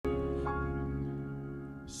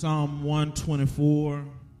Psalm 124,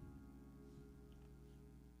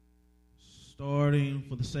 starting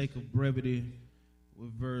for the sake of brevity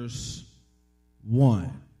with verse 1.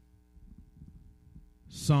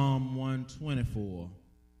 Psalm 124,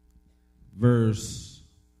 verse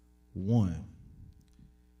 1.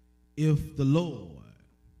 If the Lord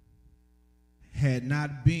had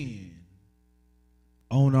not been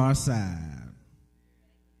on our side,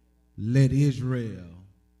 let Israel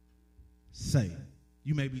say.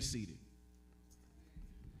 You may be seated.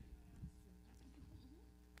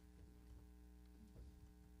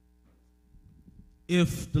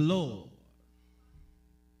 If the Lord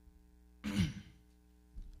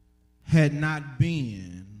had not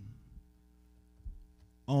been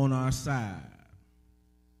on our side,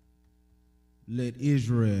 let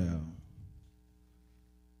Israel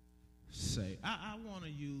say. I want to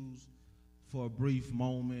use for a brief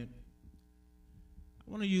moment, I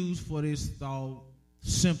want to use for this thought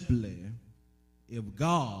simply, if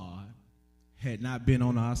God had not been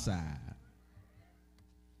on our side.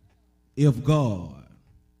 If God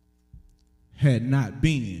had not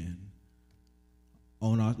been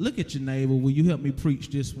on our, look at your neighbor. Will you help me preach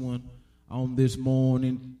this one on this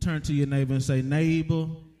morning? Turn to your neighbor and say, neighbor,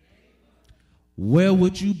 where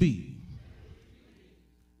would you be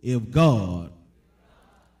if God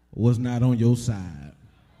was not on your side?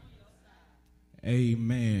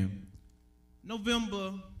 Amen.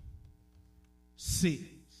 November 6,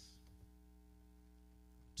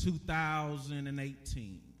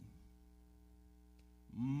 2018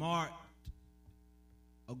 marked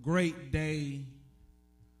a great day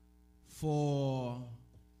for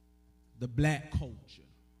the black culture.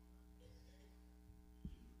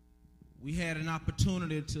 We had an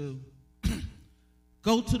opportunity to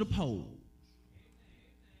go to the polls,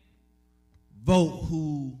 vote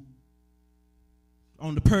who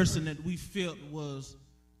on the person that we felt was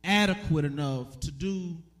adequate enough to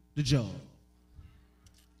do the job.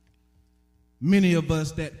 Many of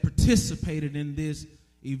us that participated in this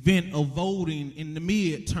event of voting in the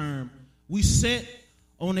midterm, we sat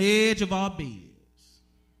on the edge of our beds,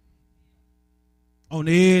 on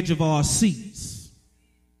the edge of our seats,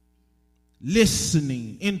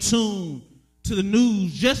 listening, in tune to the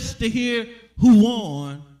news just to hear who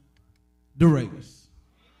won the race.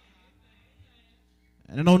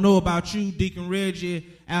 And I don't know about you, Deacon Reggie,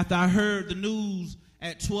 after I heard the news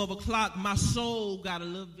at 12 o'clock, my soul got a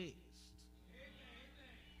little vexed.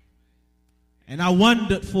 And I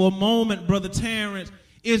wondered for a moment, Brother Terrence,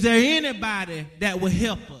 is there anybody that will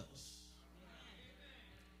help us?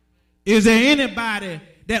 Is there anybody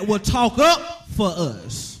that will talk up for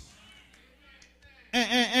us?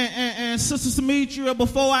 And Sister Symmetria,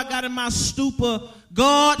 before I got in my stupor,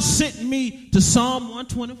 God sent me to Psalm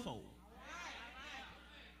 124.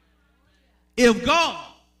 If God,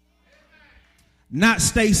 not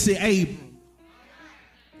Stacey Abrams,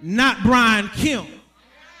 not Brian Kemp,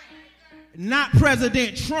 not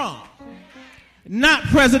President Trump, not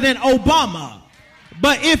President Obama,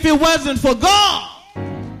 but if it wasn't for God,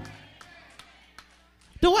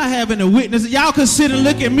 do I have any witnesses? Y'all can sit and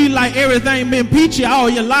look at me like everything been peachy all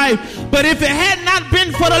your life, but if it had not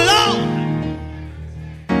been for the Lord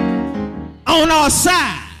on our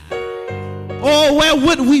side, oh, where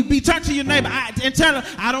would we be? Turn to your neighbor and tell him,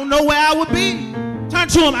 I don't know where I would be. Turn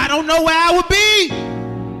to him, I don't know where I would be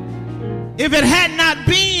if it had not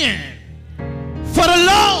been for the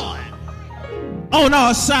Lord on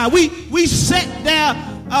our side. We sat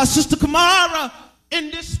there, Sister Kamara,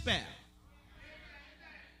 in despair.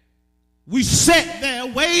 We sat there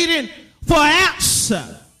waiting for an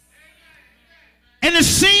answer. And it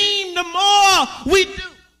seemed the more we do,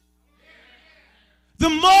 the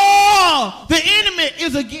more the enemy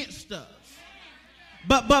is against us.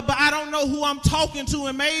 But I don't know who I'm talking to,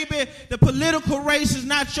 and maybe the political race is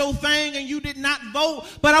not your thing and you did not vote.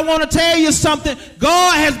 But I want to tell you something.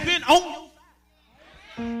 God has been on your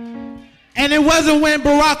side. And it wasn't when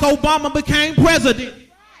Barack Obama became president.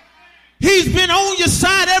 He's been on your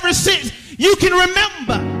side ever since you can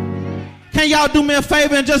remember. Can y'all do me a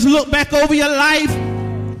favor and just look back over your life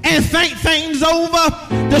and think things over?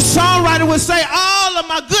 The songwriter would say, all of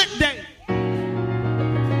my good days,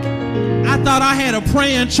 I thought I had a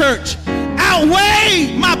praying church,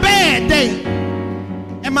 outweigh my bad day.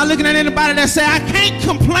 Am I looking at anybody that say I can't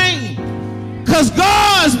complain because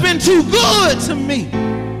God's been too good to me?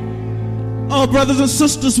 Oh, brothers and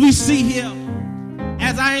sisters, we see here,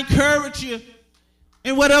 as I encourage you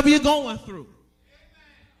in whatever you're going through.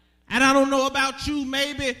 And I don't know about you,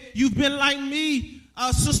 maybe you've been like me,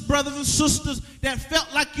 brothers and sisters, that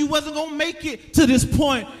felt like you wasn't going to make it to this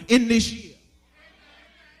point in this year.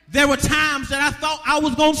 There were times that I thought I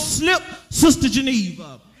was going to slip Sister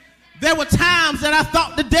Geneva. There were times that I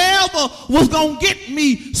thought the devil was going to get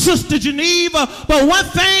me, Sister Geneva. But one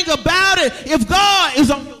thing about it, if God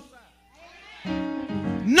is on your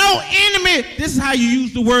side, no enemy, this is how you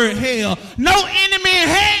use the word hell, no enemy in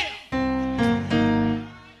hell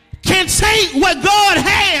can take what God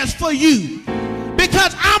has for you,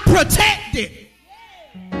 because I'm protected.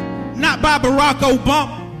 Not by Barack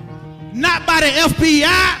Obama, not by the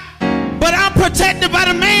FBI, but I'm protected by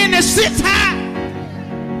the man that sits high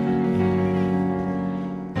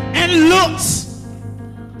and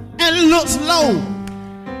looks low.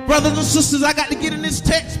 Brothers and sisters, I got to get in this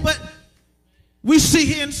text, but we see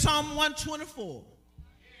here in Psalm 124.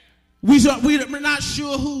 We're not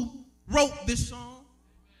sure who wrote this song.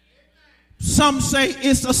 Some say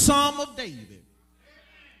it's a Psalm of David.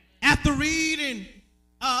 After reading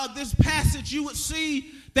this passage, you would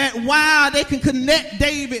see that why they can connect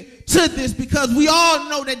David to this, because we all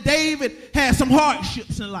know that David had some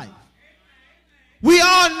hardships in life. We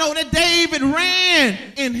all know that David ran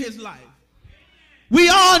in his life. We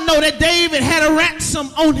all know that David had a ransom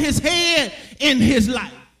on his head in his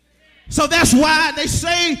life. So that's why they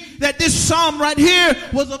say that this psalm right here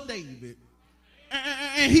was of David.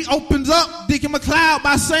 And he opens up, Deacon McLeod,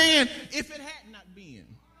 by saying, if it had not been.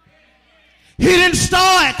 He didn't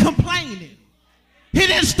start complaining. He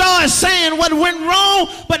didn't start saying what went wrong,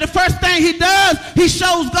 but the first thing he does, he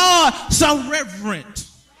shows God some reverence.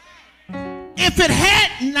 If it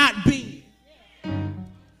had not been.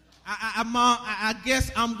 I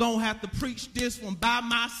guess I'm going to have to preach this one by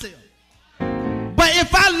myself. But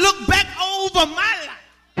if I look back over my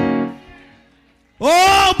life,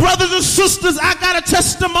 oh, brothers and sisters, I got a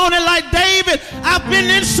testimony like David. I've been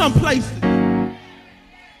in some places that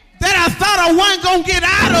I thought I wasn't going to get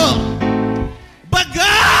out of. But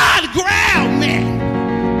God grabbed me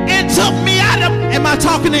and took me out of. Am I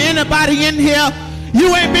talking to anybody in here?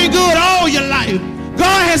 You ain't been good all your life.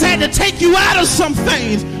 God has had to take you out of some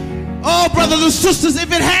things. Oh, brothers and sisters,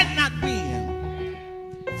 if it had not been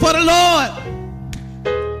for the Lord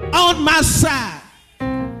on my side,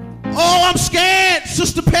 oh, I'm scared,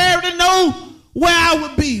 Sister Perry, to know where I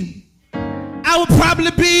would be. I would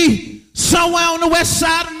probably be somewhere on the west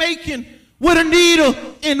side of Macon with a needle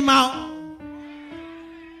in my arm.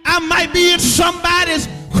 I might be in somebody's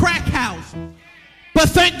crack house. But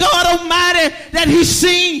thank God Almighty that He's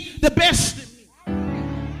seen the best in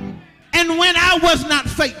me. And when I was not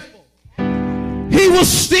faithful, He was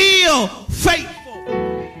still faithful.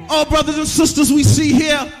 Oh, brothers and sisters, we see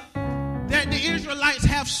here that the Israelites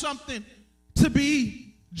have something to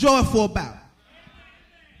be joyful about.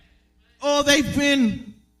 Oh, they've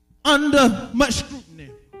been under much scrutiny.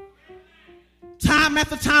 Time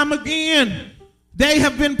after time again, they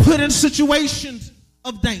have been put in situations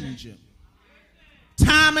of danger.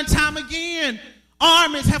 Time and time again,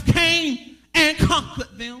 armies have came and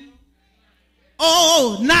conquered them.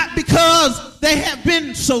 Oh, not because they have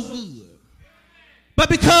been so good, but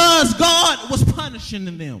because God was punishing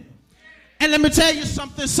them. And let me tell you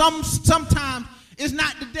something, sometimes it's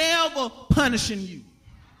not the devil punishing you.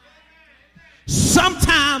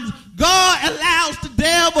 Sometimes God allows the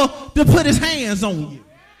devil to put his hands on you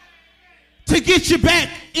to get you back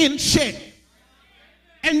in check.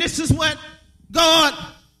 And this is what God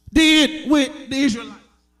did with the Israelites.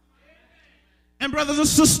 And brothers and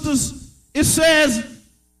sisters, it says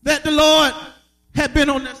that the Lord had been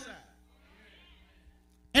on their side.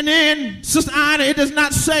 And then, Sister Ina, it does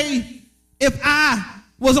not say if I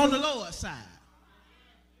was on the Lord's side.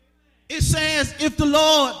 It says if the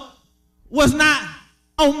Lord was not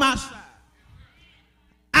on my side,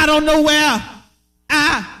 I don't know where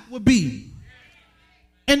I would be.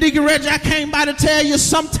 And Deacon Reggie, I came by to tell you,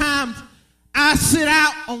 sometimes I sit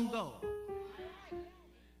out on God.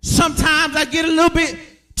 Sometimes I get a little bit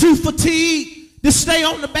too fatigued to stay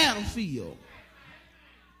on the battlefield.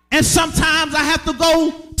 And sometimes I have to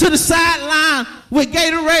go to the sideline with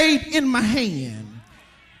Gatorade in my hand.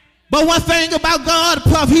 But one thing about God,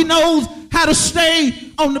 Puff, He knows how to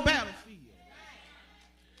stay on the battlefield.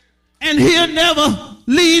 And He'll never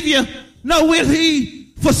leave you, nor will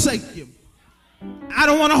He forsake you. I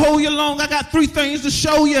don't want to hold you long. I got 3 things to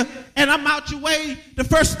show you, and I'm out your way. The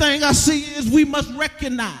first thing I see is we must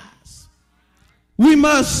recognize. We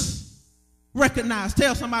must recognize.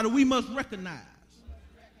 Tell somebody, we must recognize.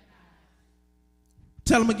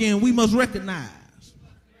 Tell them again, we must recognize.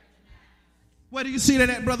 Where do you see that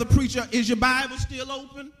at, brother preacher? Is your Bible still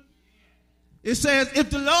open? It says, if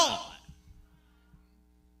the Lord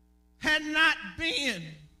had not been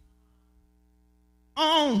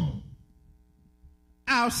on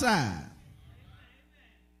our side,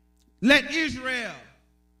 let Israel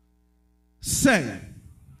say.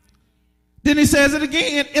 Then he says it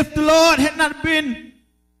again, if the Lord had not been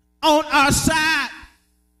on our side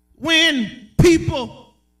when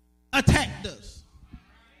people attacked us.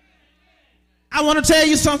 I want to tell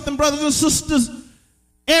you something, brothers and sisters.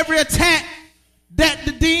 Every attack that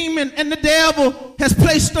the demon and the devil has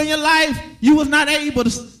placed on your life, you was not able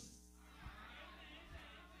to.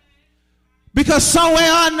 Because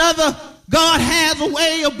somewhere or another, God has a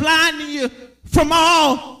way of blinding you from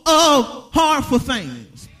all of harmful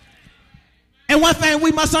things. And one thing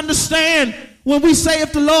we must understand when we say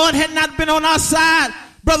if the Lord had not been on our side,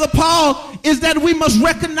 Brother Paul, is that we must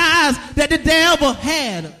recognize that the devil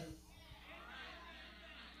had.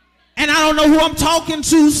 And I don't know who I'm talking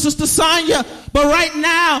to, Sister Sonia, but right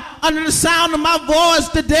now, under the sound of my voice,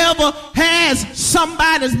 the devil has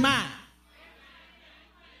somebody's mind.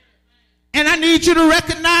 And I need you to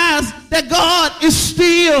recognize that God is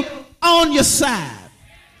still on your side.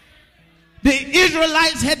 The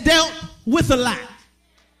Israelites had dealt with a lot.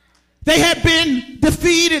 They had been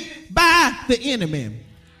defeated by the enemy.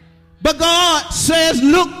 But God says,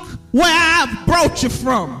 look where I've brought you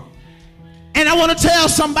from. And I want to tell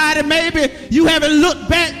somebody, maybe you haven't looked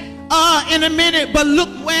back in a minute, but look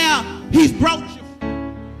where he's brought you from.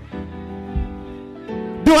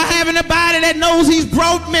 Do I have anybody that knows he's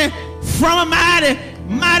brought me from a mighty,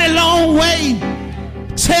 mighty long way?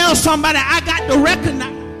 Tell somebody, I got to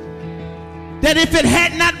recognize that if it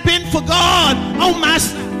had not been for God on my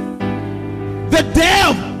side, the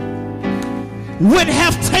devil would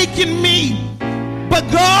have taken me. But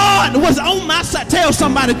God was on my side. Tell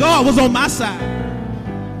somebody, God was on my side.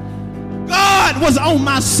 God was on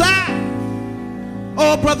my side.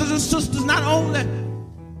 Oh, brothers and sisters, not only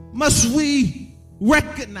must we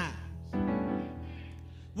recognize,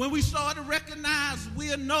 when we start to recognize,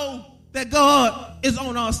 we'll know that God is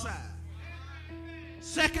on our side.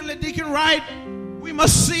 Secondly, Deacon Wright, we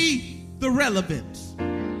must see the relevance.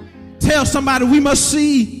 Tell somebody, we must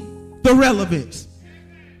see the relevance.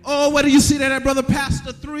 Oh, where do you see that at, Brother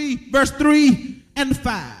Pastor? 3, verse 3 and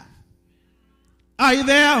 5. Are you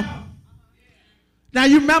there? Now,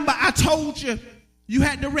 you remember I told you, you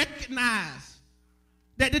had to recognize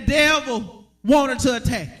that the devil wanted to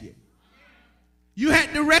attack you. You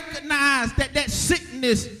had to recognize that that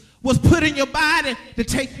sickness was put in your body to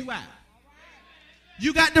take you out.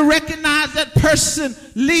 You got to recognize that person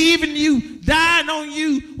leaving you, dying on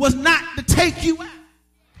you, was not to take you out,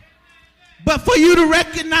 but for you to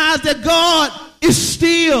recognize that God is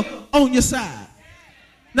still on your side.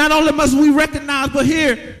 Not only must we recognize, but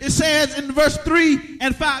here it says in verse 3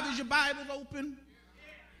 and 5, is your Bible open?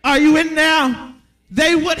 Are you in now?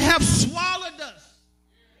 They would have swallowed us.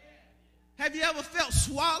 Have you ever felt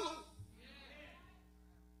swallowed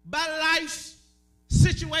by life's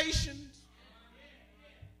situations?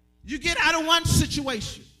 You get out of one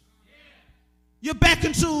situation, you're back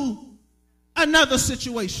into another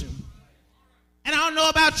situation. And I don't know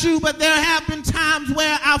about you, but there have been times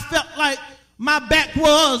where I felt like my back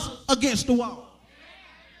was against the wall.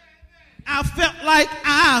 I felt like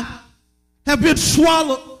I have been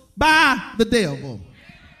swallowed by the devil.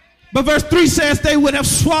 But verse 3 says they would have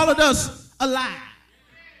swallowed us alive.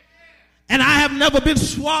 And I have never been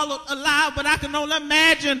swallowed alive, but I can only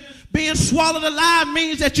imagine being swallowed alive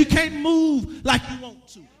means that you can't move like you want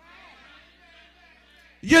to.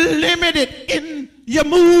 You're limited in your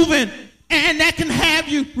moving, and that can have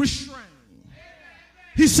you restrained.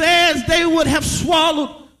 He says they would have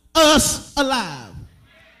swallowed us alive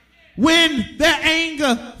when their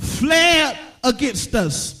anger flared against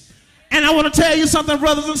us. And I want to tell you something,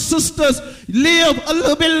 brothers and sisters. Live a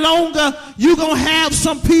little bit longer, you're going to have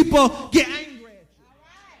some people get angry at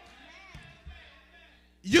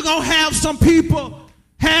you. You're going to have some people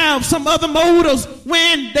have some other motives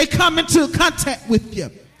when they come into contact with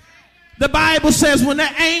you. The Bible says when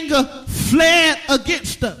their anger flared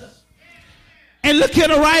against us. And look here,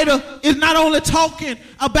 the writer is not only talking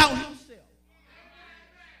about himself,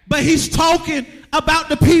 but he's talking about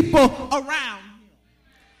the people around.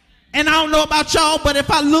 And I don't know about y'all, but if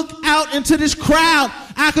I look out into this crowd,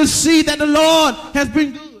 I can see that the Lord has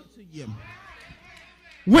been good to you.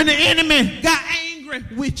 When the enemy got angry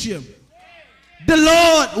with you, the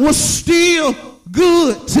Lord was still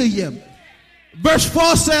good to you. Verse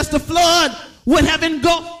 4 says the flood would have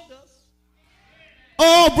engulfed us.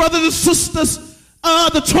 Oh, brothers and sisters,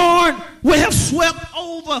 the torrent would have swept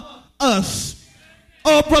over us.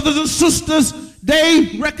 Oh, brothers and sisters,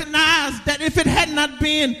 they recognized that if it had not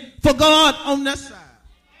been for God on their side,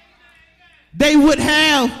 they would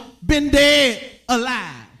have been dead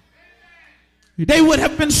alive. They would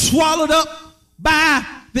have been swallowed up by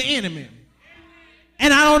the enemy.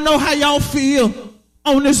 And I don't know how y'all feel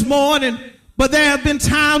on this morning, but there have been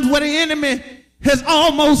times where the enemy has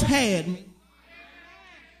almost had me.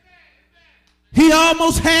 He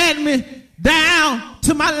almost had me down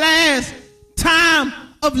to my last time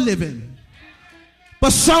of living.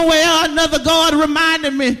 But somewhere or another, God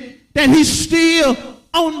reminded me that he's still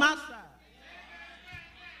on my side.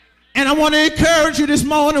 And I want to encourage you this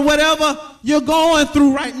morning, whatever you're going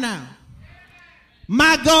through right now,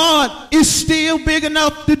 my God is still big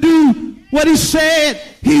enough to do what he said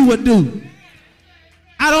he would do.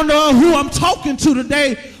 I don't know who I'm talking to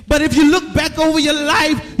today, but if you look back over your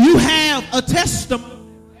life, you have a testimony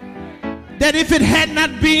that if it had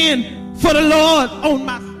not been for the Lord on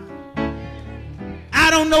my side, I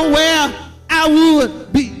don't know where I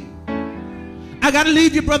would be. I got to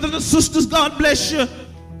leave you, brothers and sisters. God bless you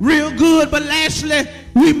real good. But lastly,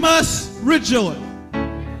 we must rejoice.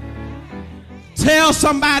 Tell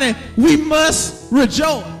somebody we must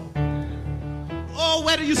rejoice. Oh,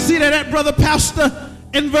 where do you see that at, brother pastor?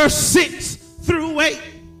 In verse 6 through 8.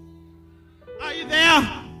 Are you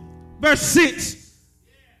there? Verse 6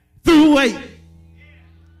 through 8.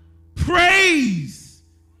 Praise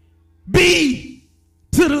be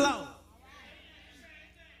to the Lord.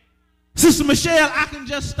 Sister Michelle, I can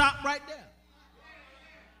just stop right there.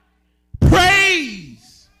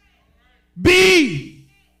 Praise be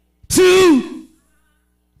to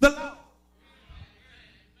the Lord.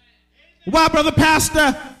 Why, brother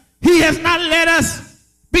pastor? He has not let us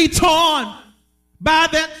be torn by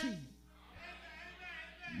that teeth.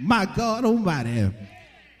 My God almighty.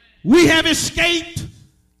 We have escaped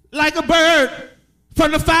like a bird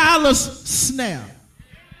from the fowler's snare.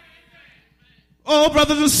 Oh,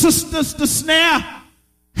 brothers and sisters, the snare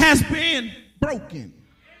has been broken.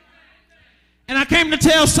 And I came to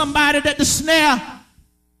tell somebody that the snare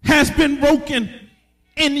has been broken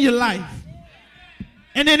in your life.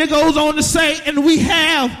 And then it goes on to say, and we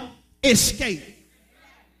have escaped.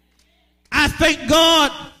 I thank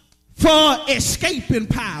God for escaping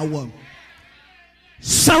power.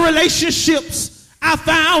 Some relationships I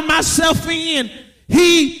found myself in,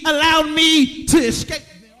 he allowed me to escape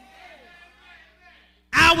them.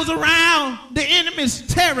 I was around the enemy's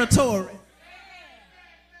territory,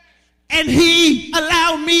 and he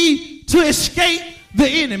allowed me to escape the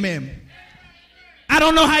enemy. I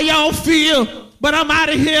don't know how y'all feel, but I'm out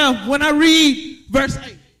of here when I read verse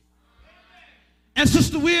 8. And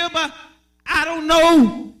Sister Wilbur, I don't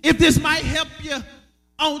know if this might help you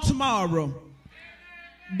on tomorrow,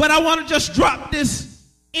 but I want to just drop this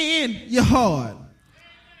in your heart.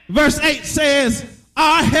 Verse 8 says,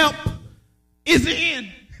 our help is in.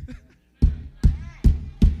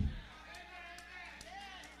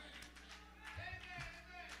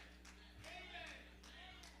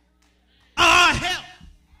 Our help,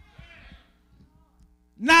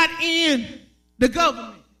 not in the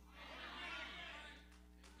government,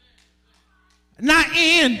 not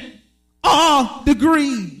in all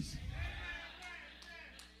degrees,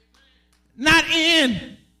 not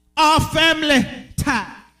in our family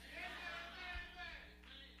tie.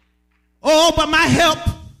 Oh, but my help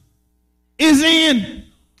is in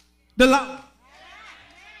the Lord.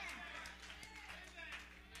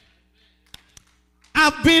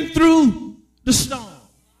 I've been through the storm.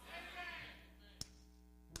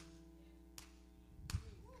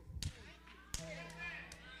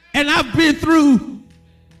 And I've been through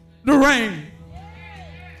the rain.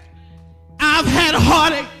 I've had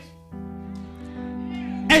heartache.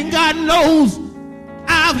 And God knows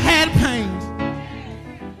I've had pains.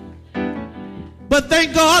 But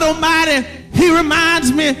thank God Almighty, he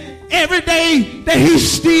reminds me every day that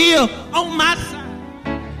he's still on my side.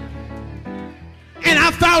 And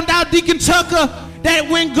I found out, Deacon Tucker, that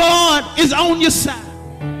when God is on your side,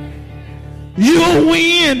 you'll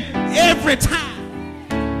win every time.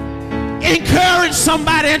 Encourage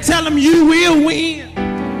somebody and tell them you will win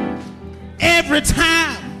every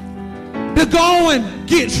time the going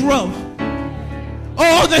gets rough.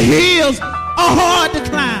 Oh, the hills are hard to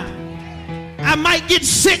climb. I might get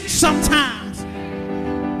sick sometimes,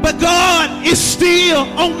 but God is still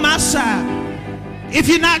on my side. If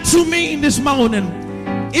you're not too mean this morning,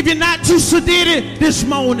 if you're not too sedity this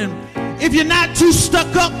morning, if you're not too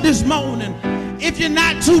stuck up this morning, if you're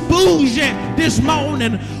not too bougie this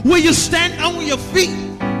morning, will you stand on your feet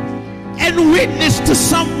and witness to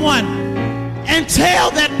someone and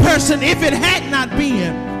tell that person, if it had not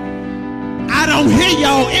been, I don't hear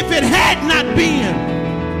y'all, if it had not been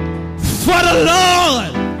for the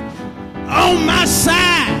Lord on my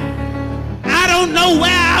side, I don't know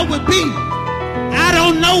where I would be. I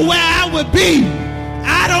don't know where I would be.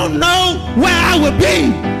 I don't know where I would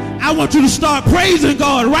be. I want you to start praising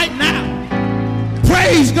God right now.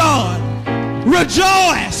 Praise God.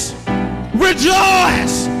 Rejoice.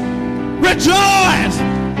 Rejoice. Rejoice.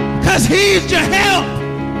 Because he's your help.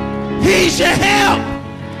 He's your help.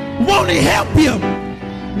 Won't he help you?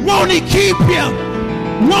 Won't he keep you?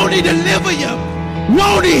 Won't he deliver you?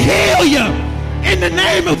 Won't he heal you? In the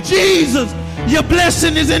name of Jesus, your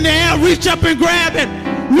blessing is in the air. Reach up and grab it.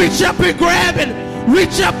 Reach up and grab it.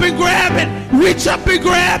 Reach up and grab it. Reach up and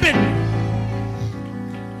grab it.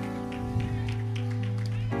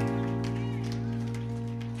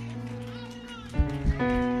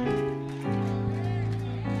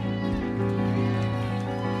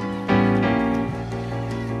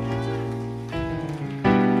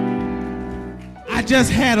 I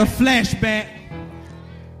just had a flashback.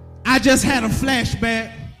 I just had a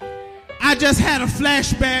flashback. I just had a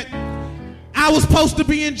flashback. I was supposed to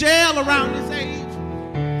be in jail around this age.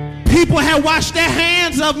 People had washed their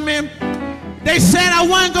hands of me. They said I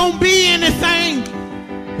wasn't going to be anything.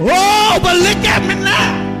 Oh, but look at me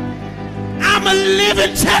now. I'm a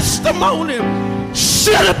living testimony.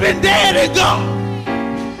 Should have been dead and gone.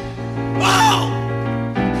 Oh.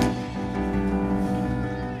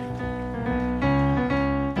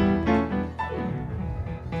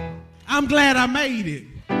 I'm glad I made it.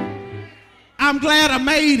 I'm glad I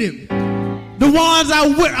made it. The ones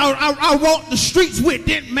I walked the streets with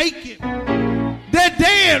didn't make it. They're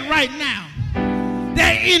dead right now.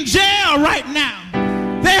 They're in jail right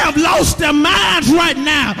now. They have lost their minds right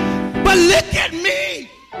now. But look at me.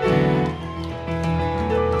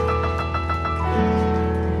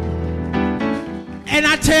 And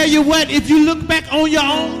I tell you what, if you look back on your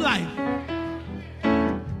own life,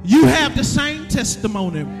 you have the same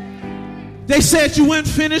testimony. They said you wouldn't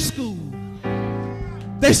finish school.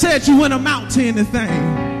 They said you wouldn't amount to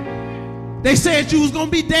anything. They said you was going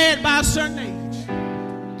to be dead by a certain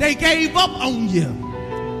age. They gave up on you.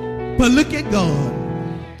 But look at God.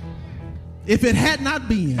 If it had not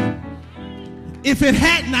been, if it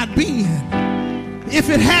had not been, if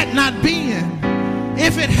it had not been,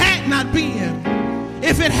 if it had not been,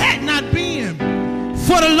 if it had not been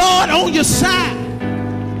for the Lord on your side,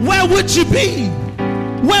 where would you be?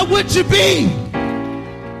 Where would you be?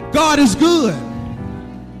 God is good.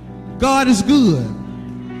 God is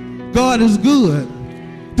good. God is good.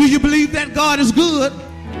 Do you believe that God is good?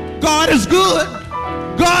 God is good.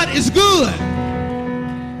 God is good.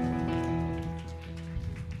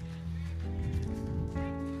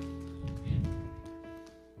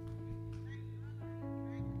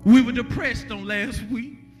 We were depressed on last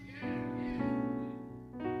week.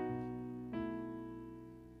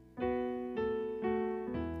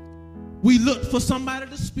 We looked for somebody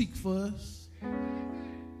to speak for us.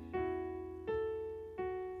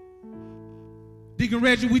 Deacon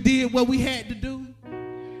Reggie, we did what we had to do.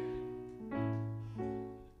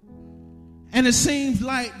 And it seems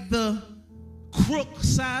like the crook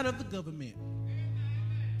side of the government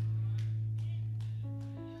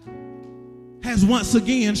has once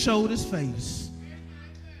again showed his face.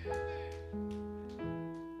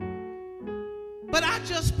 But I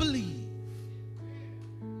just believe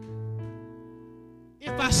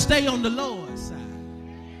if I stay on the Lord's side,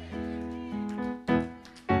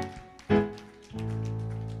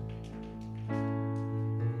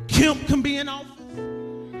 Kemp can be in office.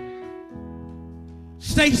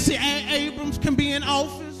 Stacey Abrams can be in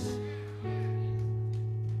office.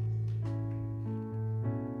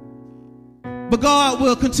 But God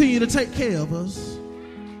will continue to take care of us.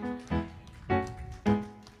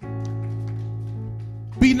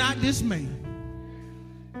 Be not dismayed.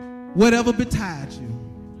 Whatever betides you.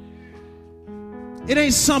 It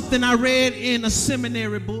ain't something I read in a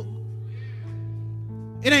seminary book.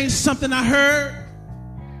 It ain't something I heard.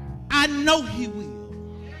 I know he will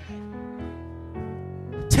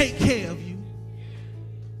take care of you.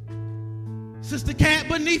 Sister Cat,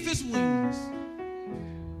 beneath his wings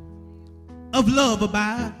of love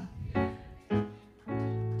abide.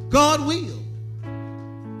 God will.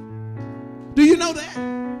 Do you know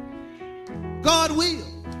that? God will.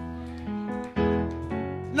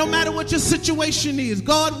 No matter what your situation is,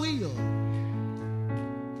 God will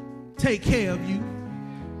take care of you.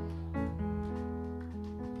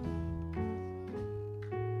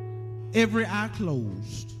 Every eye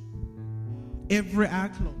closed. Every eye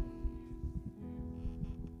closed.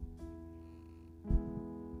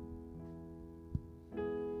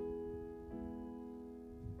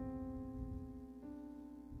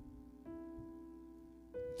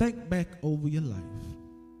 Think back over your life.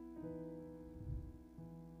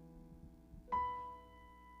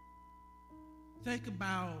 Think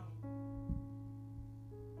about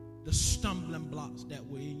the stumbling blocks that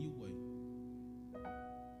were in your way.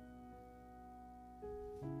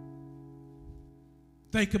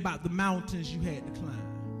 Think about the mountains you had to climb.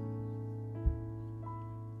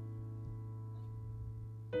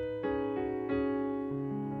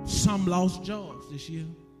 Some lost jobs this year.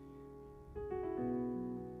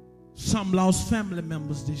 Some lost family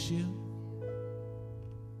members this year.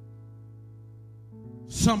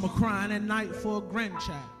 Some are crying at night for a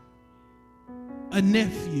grandchild, a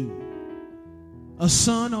nephew, a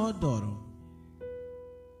son or a daughter.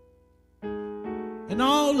 And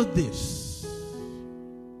all of this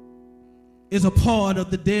is a part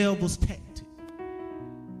of the devil's tactic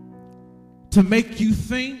to make you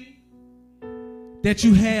think that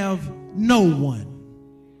you have no one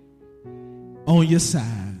on your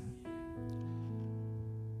side.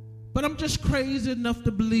 But I'm just crazy enough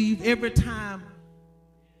to believe every time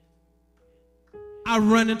I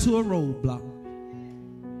run into a roadblock,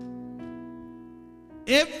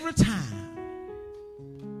 every time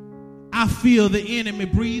I feel the enemy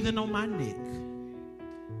breathing on my neck,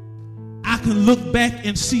 I can look back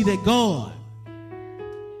and see that God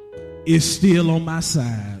is still on my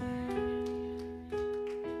side.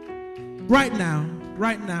 Right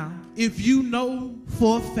now, if you know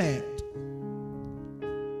for a fact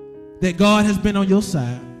that God has been on your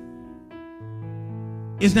side,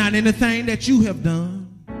 it's not anything that you have done,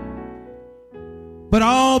 but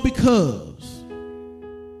all because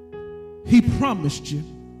he promised you.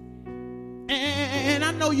 And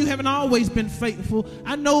I know you haven't always been faithful.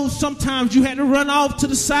 I know sometimes you had to run off to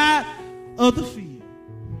the side of the field.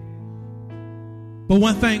 But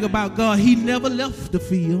one thing about God, he never left the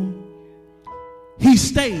field. He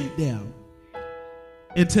stayed there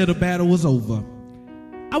until the battle was over.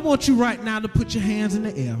 I want you right now to put your hands in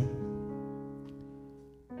the air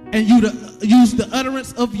and you to use the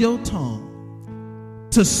utterance of your tongue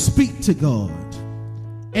to speak to God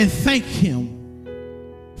and thank him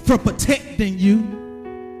for protecting you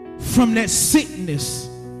from that sickness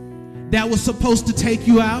that was supposed to take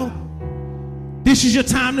you out. This is your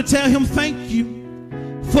time to tell him thank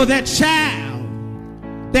you for that child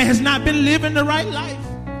that has not been living the right life,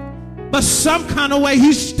 but some kind of way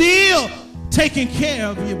he's still taking care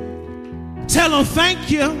of you. Tell him thank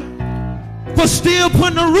you for still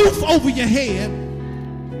putting a roof over your head,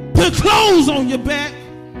 put clothes on your back,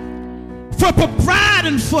 for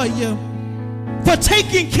providing for you, for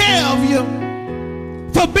taking care of you,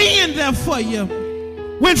 for being there for you.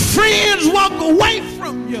 When friends walk away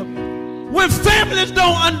from you, when families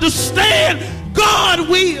don't understand, God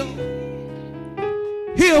will.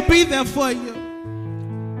 He'll be there for you.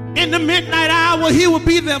 In the midnight hour, he will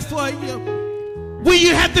be there for you. When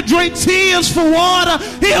you have to drink tears for water,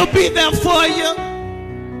 he'll be there for you.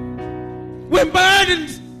 When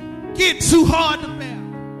burdens get too hard to bear,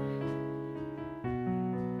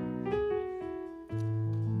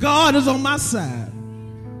 God is on my side.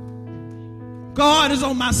 God is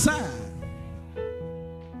on my side.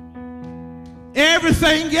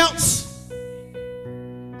 Everything else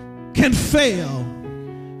can fail,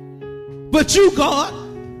 but you, God,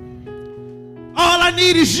 all I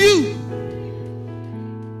need is you.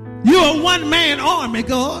 You're a one-man army,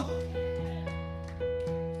 God.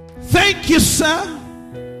 Thank you, sir,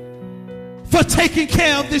 for taking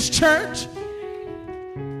care of this church.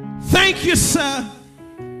 Thank you, sir,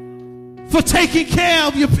 for taking care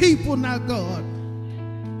of your people now, God.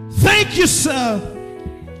 Thank you, sir,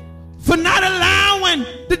 for not allowing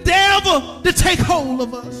the devil to take hold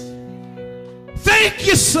of us. Thank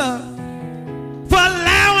you, sir, for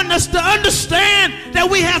allowing us to understand that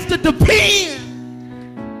we have to depend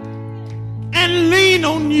and lean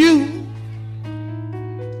on you.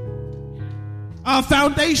 Our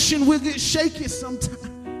foundation will get shaky sometimes,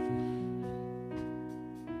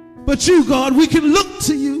 but you, God, we can look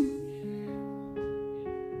to you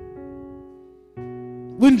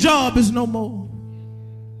when job is no more,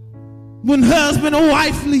 when husband or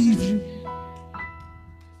wife leaves you,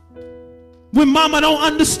 when mama don't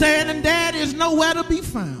understand and dad is nowhere to be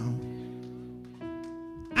found.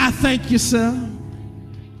 I thank you, sir,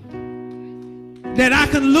 that I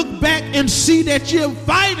can look back and see that you're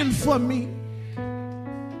fighting for me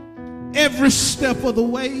every step of the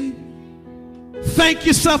way. Thank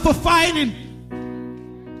you, sir, for fighting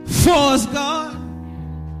for us, God.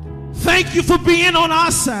 Thank you for being on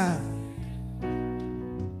our side.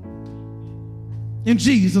 In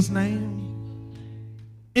Jesus' name.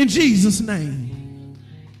 In Jesus' name.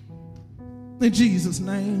 In Jesus'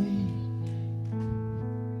 name.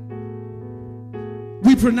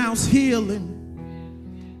 We pronounce healing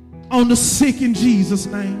on the sick in Jesus'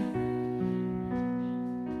 name.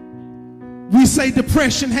 We say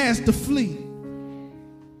depression has to flee.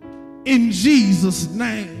 In Jesus'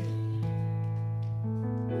 name.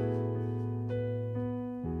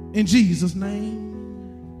 In Jesus' name.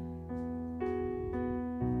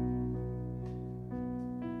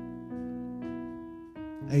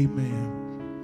 Amen.